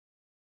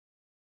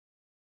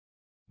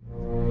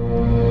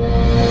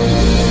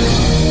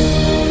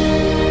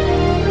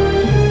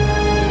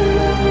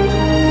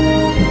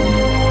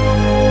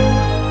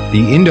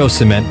the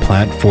Indocement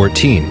Plant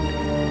 14,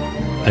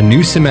 a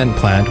new cement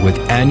plant with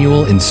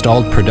annual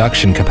installed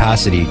production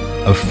capacity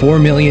of 4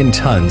 million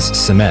tons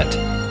cement,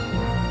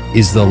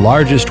 is the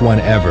largest one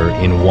ever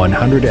in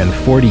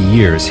 140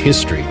 years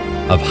history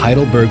of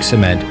Heidelberg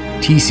Cement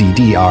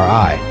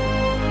TCDRI.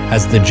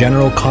 As the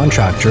general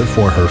contractor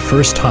for her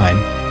first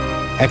time,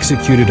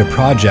 executed a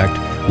project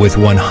with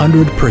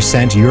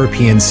 100%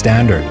 European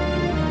standard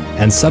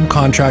and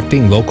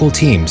subcontracting local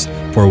teams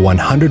for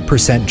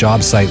 100%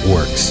 job site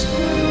works.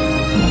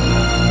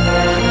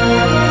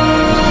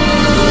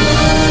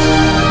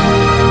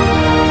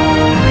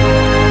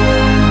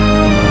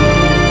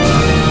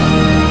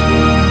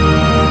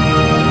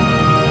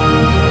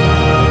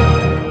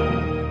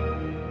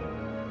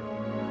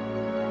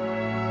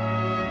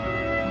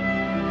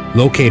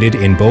 Located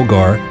in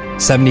Bogor,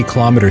 70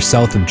 kilometers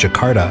south of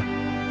Jakarta,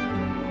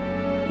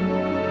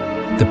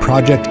 the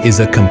project is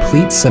a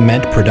complete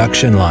cement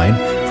production line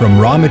from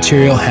raw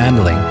material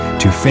handling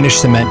to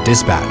finished cement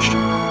dispatched.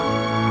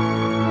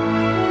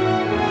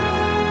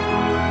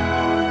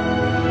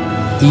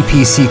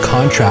 EPC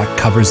contract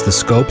covers the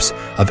scopes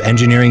of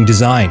engineering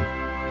design,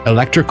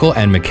 electrical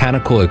and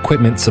mechanical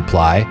equipment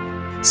supply,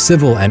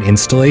 civil and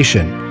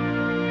installation,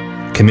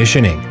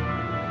 commissioning,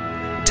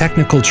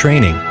 technical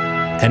training,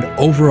 and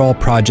overall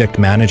project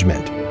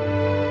management.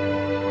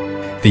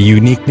 The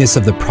uniqueness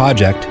of the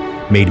project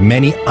made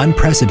many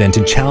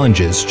unprecedented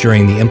challenges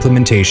during the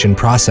implementation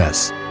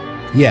process.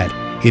 Yet,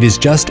 it is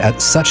just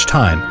at such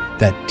time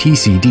that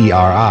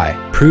TCDRI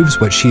proves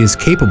what she is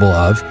capable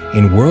of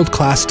in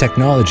world-class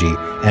technology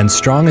and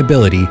strong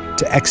ability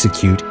to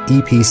execute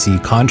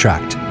EPC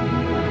contract.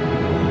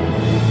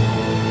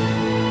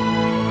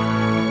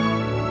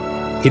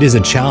 It is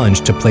a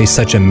challenge to place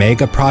such a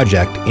mega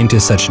project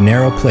into such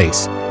narrow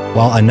place,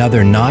 while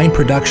another 9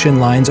 production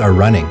lines are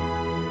running.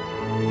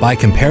 By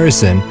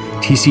comparison,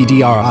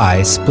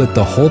 TCDRI split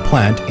the whole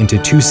plant into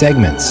 2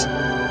 segments: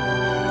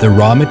 the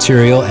raw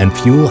material and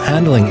fuel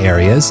handling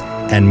areas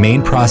and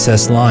main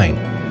process line,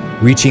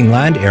 reaching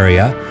land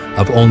area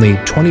of only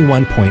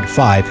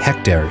 21.5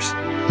 hectares.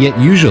 Yet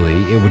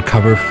usually it would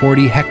cover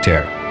 40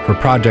 hectares for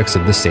projects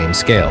of the same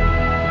scale.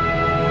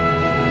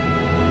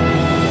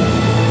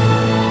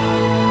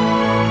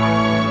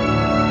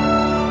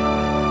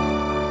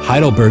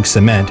 Heidelberg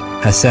Cement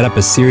has set up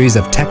a series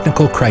of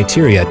technical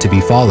criteria to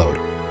be followed.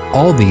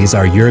 All these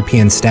are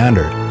European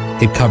standard.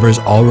 It covers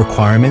all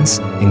requirements,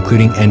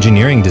 including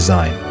engineering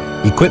design,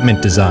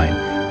 equipment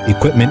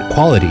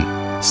quality,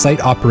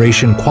 site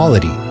operation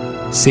quality,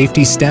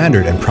 safety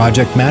standard, and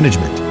project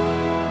management.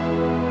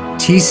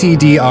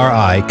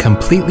 TCDRI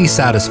completely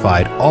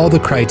satisfied all the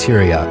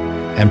criteria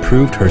and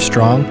proved her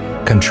strong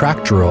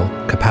contractual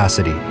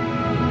capacity.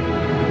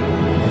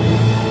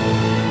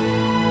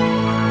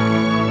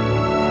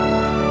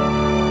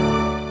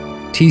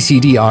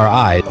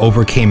 TCDRI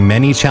overcame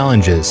many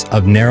challenges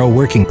of narrow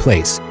working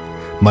place,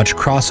 much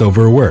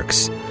crossover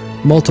works,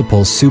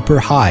 multiple super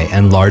high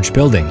and large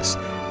buildings,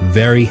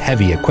 very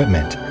heavy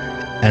equipment,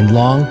 and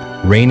long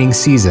raining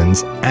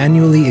seasons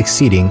annually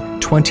exceeding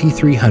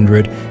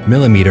 2,300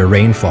 millimeter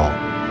rainfall.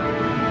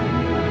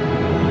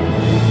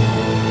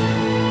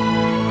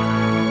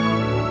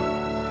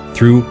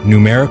 Through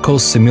numerical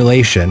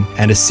simulation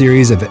and a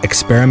series of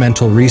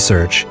experimental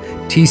research,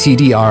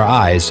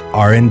 TCDRI's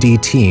R&D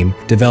team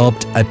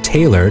developed a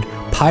tailored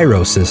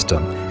pyro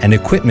system and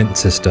equipment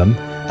system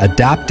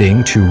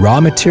adapting to raw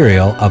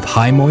material of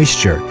high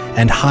moisture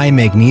and high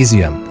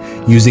magnesium,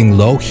 using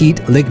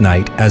low-heat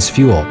lignite as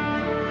fuel.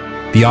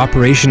 The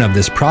operation of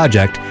this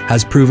project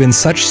has proven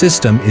such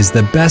system is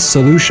the best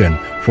solution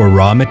for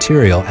raw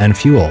material and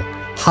fuel,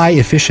 high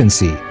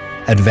efficiency,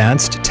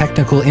 advanced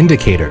technical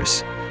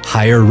indicators,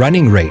 higher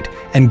running rate,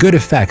 and good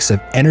effects of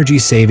energy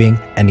saving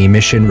and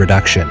emission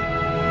reduction.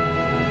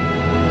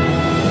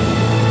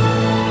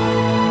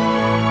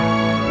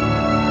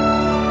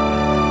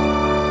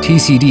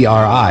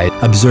 TCDRI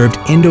observed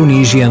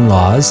Indonesian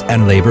laws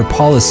and labor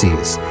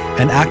policies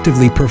and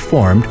actively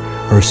performed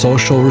her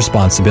social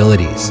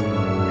responsibilities.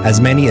 As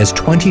many as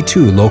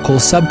 22 local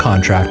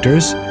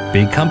subcontractors,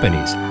 big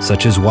companies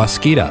such as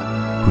Waskita,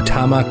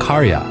 Hutama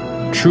Karya,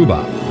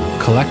 Truba,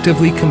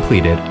 collectively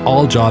completed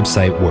all job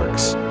site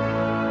works.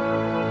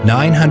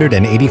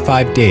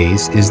 985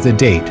 days is the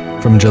date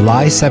from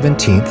July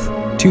 17th,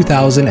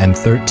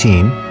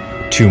 2013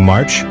 to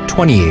March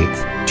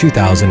 28th,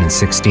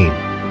 2016.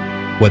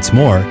 What's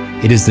more,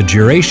 it is the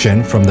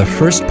duration from the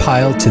first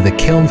pile to the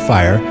kiln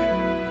fire.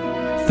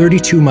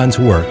 32 months'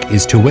 work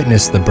is to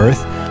witness the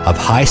birth of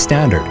high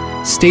standard,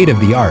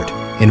 state-of-the-art,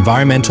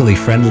 environmentally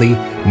friendly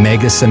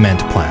mega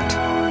cement plant.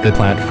 The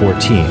Plant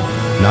 14,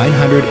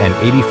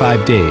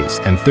 985 days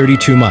and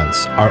 32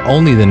 months are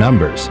only the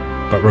numbers,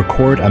 but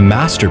record a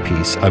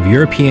masterpiece of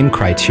European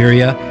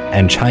criteria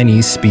and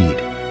Chinese speed.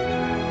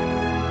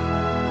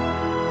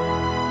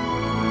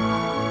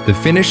 The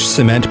finished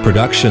cement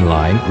production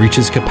line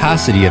reaches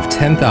capacity of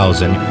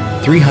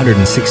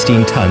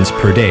 10,316 tons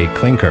per day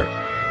clinker,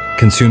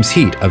 consumes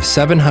heat of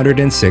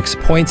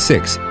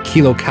 706.6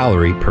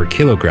 kilocalorie per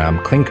kilogram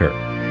clinker,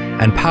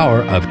 and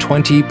power of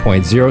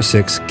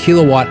 20.06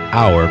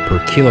 kilowatt-hour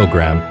per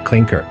kilogram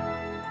clinker,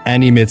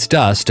 and emits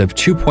dust of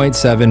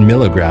 2.7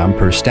 milligram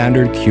per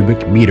standard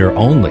cubic meter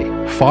only,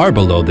 far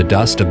below the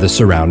dust of the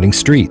surrounding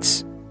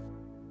streets.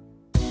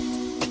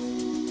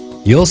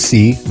 You'll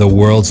see the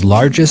world's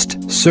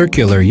largest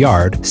circular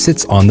yard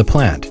sits on the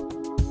plant.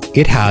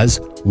 It has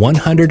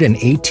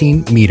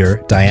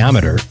 118-meter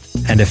diameter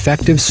and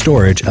effective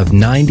storage of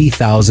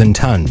 90,000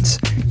 tons,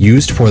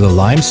 used for the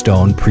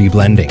limestone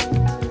pre-blending.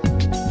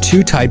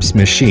 Two types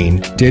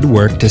machine did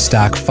work to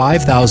stack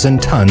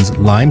 5,000 tons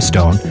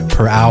limestone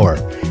per hour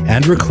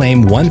and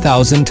reclaim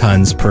 1,000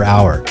 tons per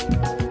hour.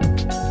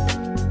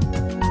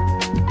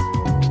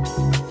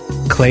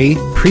 Clay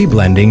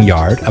pre-blending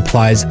yard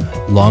applies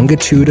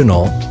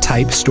longitudinal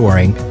type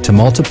storing to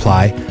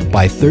multiply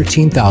by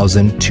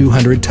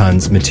 13,200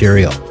 tons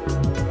material.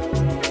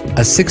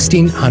 A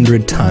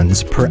 1,600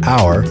 tons per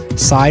hour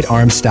side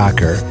arm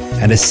stacker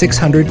and a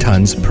 600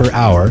 tons per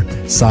hour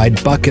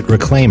side bucket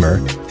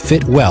reclaimer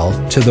fit well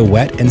to the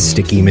wet and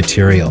sticky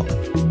material.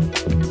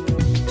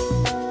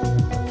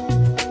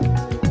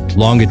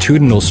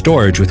 Longitudinal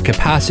storage with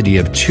capacity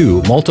of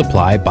 2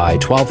 multiplied by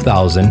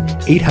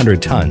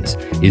 12,800 tons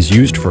is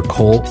used for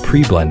coal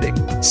pre-blending.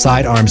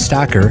 Side arm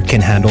stacker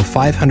can handle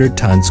 500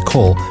 tons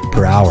coal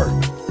per hour.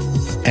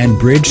 And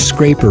bridge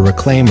scraper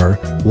reclaimer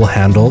will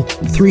handle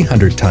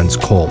 300 tons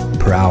coal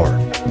per hour.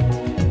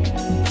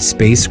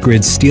 Space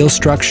grid steel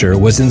structure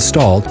was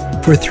installed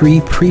for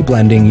 3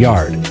 pre-blending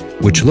yard,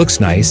 which looks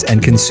nice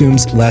and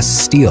consumes less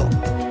steel.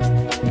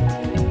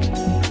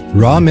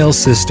 Raw mill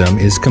system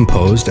is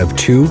composed of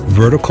 2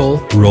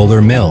 vertical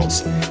roller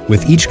mills,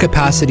 with each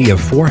capacity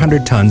of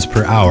 400 tons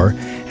per hour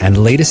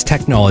and latest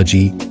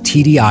technology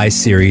TDI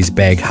series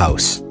bag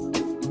house.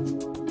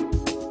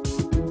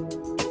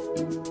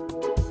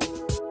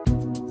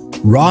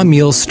 Raw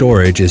meal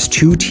storage is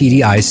 2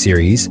 TDI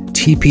series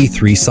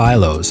TP3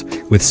 silos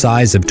with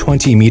size of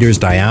 20 meters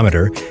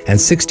diameter and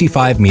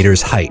 65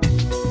 meters height.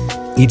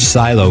 Each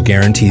silo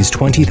guarantees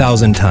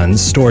 20,000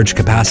 tons storage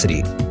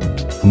capacity.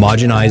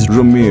 Homogenized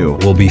raw meal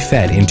will be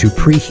fed into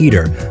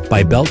preheater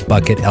by belt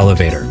bucket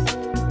elevator.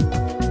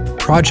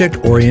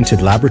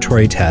 Project-oriented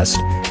laboratory test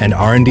and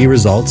R&D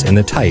results in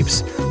the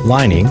types,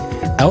 lining,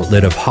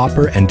 outlet of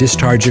hopper and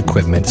discharge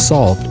equipment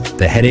solved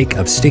the headache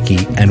of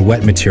sticky and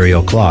wet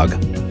material clog.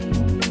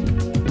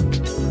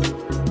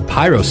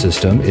 Pyro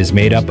system is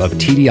made up of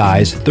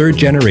TDI's 3rd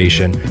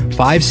generation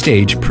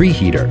 5-stage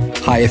preheater,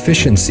 high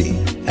efficiency,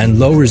 and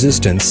low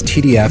resistance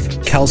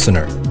TDF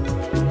calciner,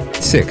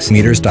 6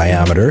 meters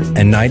diameter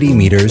and 90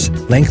 meters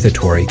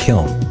lengthatory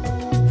kiln.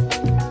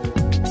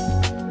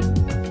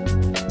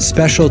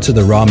 Special to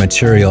the raw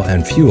material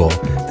and fuel,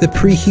 the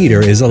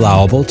preheater is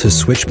allowable to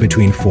switch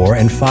between 4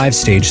 and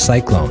 5-stage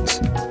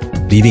cyclones,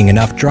 leaving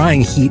enough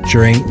drying heat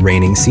during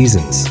raining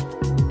seasons.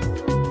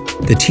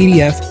 The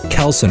TDF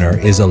calciner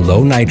is a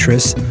low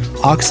nitrous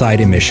oxide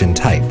emission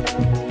type,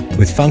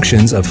 with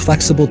functions of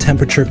flexible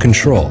temperature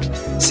control,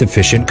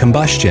 sufficient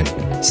combustion,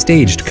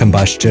 staged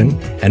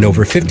combustion, and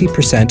over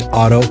 50%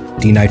 auto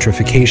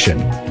denitrification.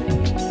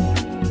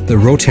 The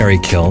rotary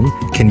kiln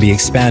can be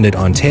expanded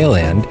on tail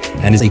end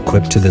and is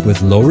equipped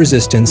with low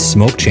resistance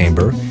smoke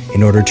chamber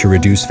in order to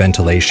reduce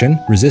ventilation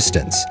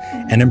resistance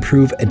and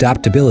improve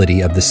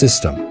adaptability of the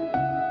system.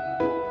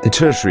 The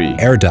tertiary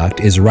air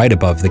duct is right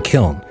above the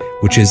kiln,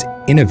 which is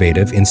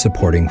innovative in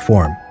supporting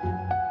form.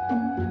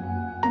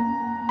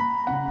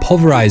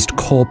 Pulverized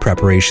coal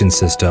preparation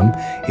system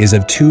is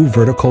of 2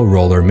 vertical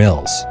roller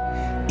mills.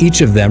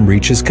 Each of them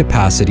reaches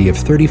capacity of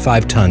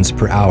 35 tons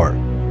per hour.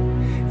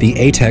 The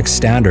ATEX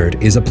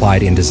standard is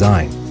applied in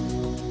design.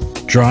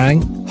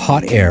 Drying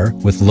hot air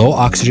with low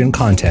oxygen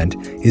content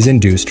is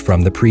induced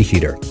from the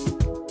preheater.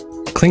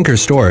 Clinker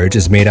storage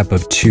is made up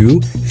of 2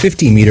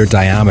 50-meter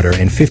diameter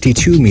and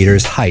 52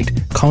 meters height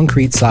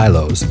concrete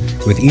silos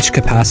with each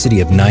capacity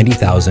of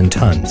 90,000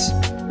 tons.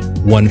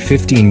 One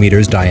 15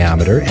 meters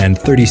diameter and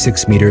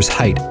 36 meters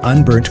height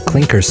unburnt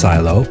clinker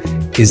silo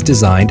is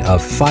designed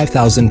of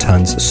 5,000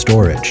 tons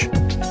storage.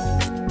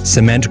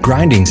 Cement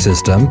grinding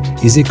system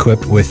is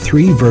equipped with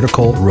 3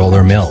 vertical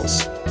roller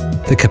mills.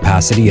 The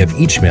capacity of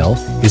each mill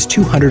is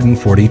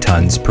 240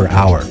 tons per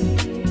hour.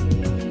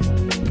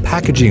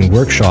 Packaging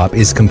workshop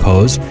is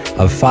composed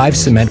of 5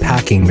 cement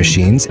packing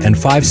machines and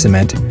 5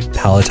 cement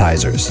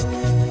palletizers.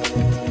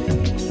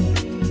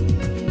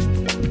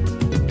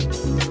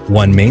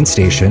 1 main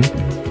station,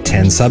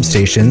 10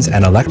 substations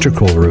and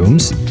electrical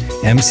rooms,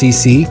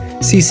 MCC,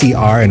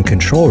 CCR and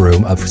control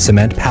room of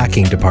cement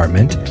packing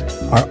department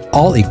are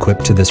all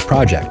equipped to this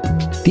project.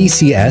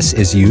 DCS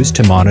is used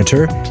to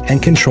monitor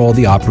and control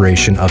the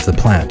operation of the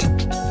plant.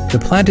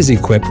 The plant is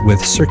equipped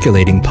with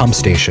circulating pump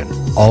station.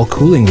 All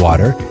cooling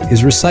water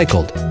is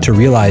recycled to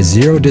realize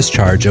zero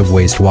discharge of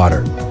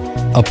wastewater.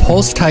 A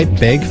pulse-type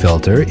bag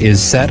filter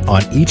is set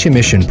on each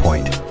emission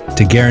point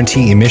to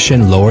guarantee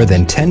emission lower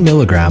than 10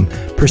 milligram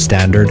per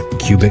standard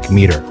cubic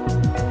meter.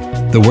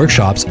 The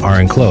workshops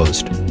are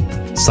enclosed.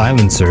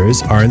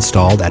 Silencers are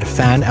installed at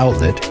fan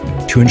outlet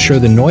to ensure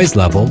the noise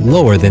level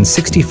lower than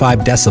 65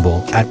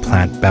 decibel at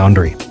plant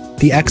boundary.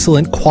 The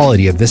excellent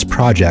quality of this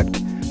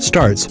project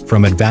starts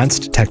from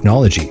advanced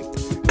technology,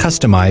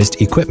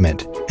 customized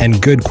equipment,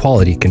 and good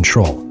quality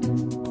control.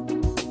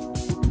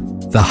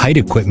 The height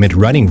equipment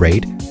running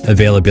rate,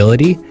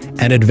 availability,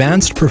 and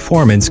advanced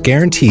performance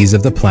guarantees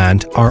of the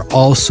plant are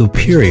all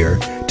superior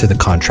to the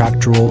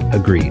contractual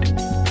agreed.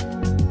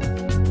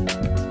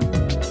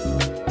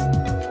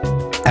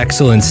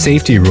 Excellent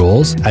safety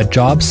rules at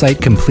job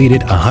site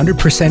completed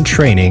 100%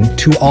 training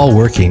to all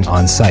working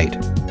on site.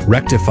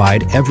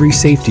 Rectified every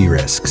safety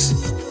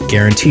risks.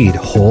 Guaranteed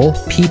whole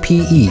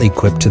PPE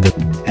equipped to the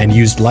and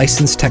used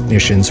licensed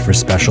technicians for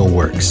special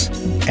works.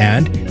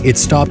 And it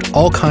stopped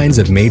all kinds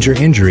of major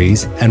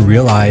injuries and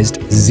realized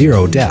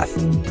zero death.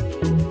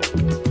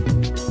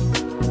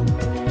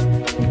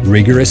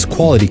 Rigorous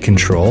quality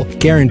control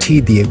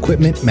guaranteed the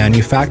equipment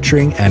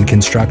manufacturing and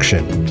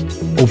construction.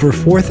 Over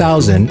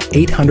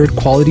 4,800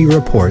 quality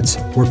reports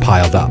were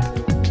piled up.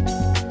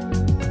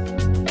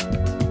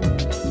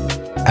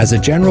 As a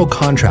general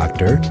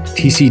contractor,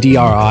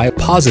 TCDRI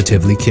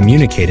positively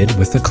communicated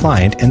with the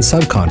client and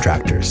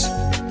subcontractors,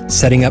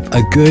 setting up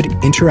a good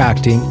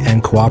interacting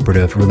and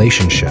cooperative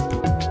relationship.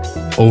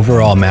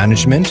 Overall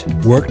management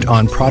worked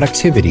on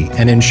productivity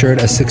and ensured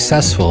a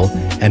successful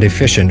and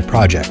efficient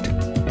project.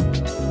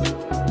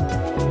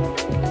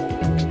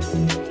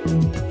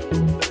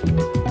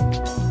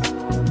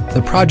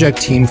 The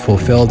project team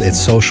fulfilled its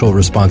social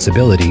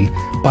responsibility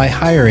by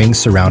hiring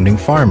surrounding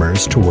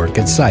farmers to work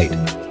at site,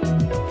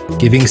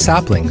 giving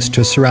saplings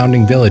to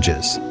surrounding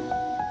villages,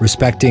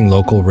 respecting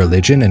local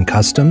religion and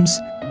customs,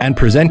 and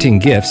presenting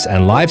gifts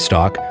and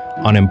livestock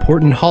on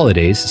important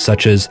holidays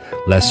such as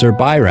Lesser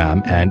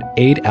Bayram and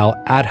Eid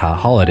al-Adha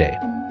holiday.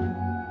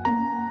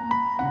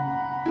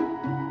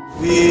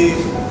 We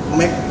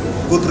make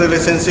good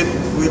relationship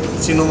with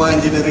Sinoma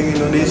Engineering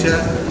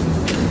Indonesia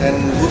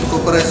and good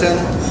cooperation.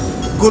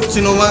 Good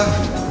Sinoma,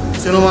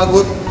 Sinoma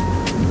good,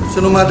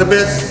 Sinoma the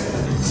best.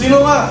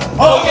 Sinoma!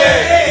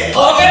 Okay!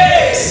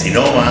 Okay!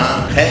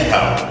 Sinoma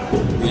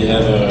Handpower. We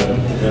have a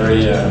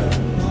very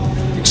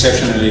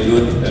exceptionally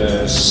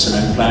good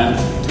cement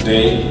plant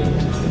today,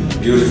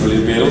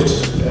 beautifully built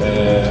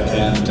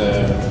and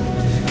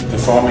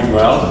performing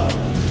well.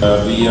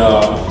 We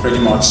are pretty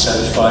much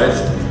satisfied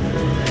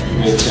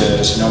with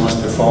Sinoma's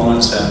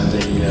performance and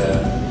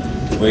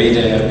the way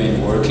they have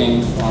been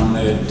working on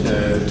it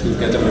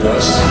together with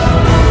us.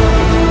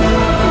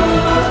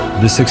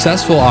 The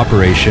successful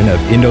operation of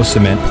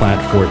Indocement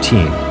Plant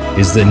 14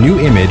 is the new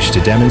image to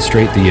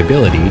demonstrate the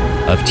ability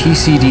of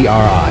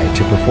TCDRI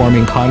to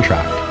performing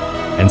contract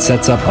and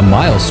sets up a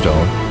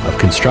milestone of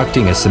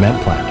constructing a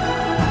cement plant.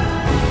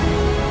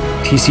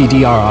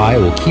 TCDRI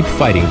will keep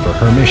fighting for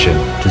her mission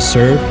to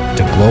serve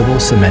to global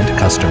cement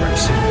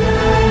customers.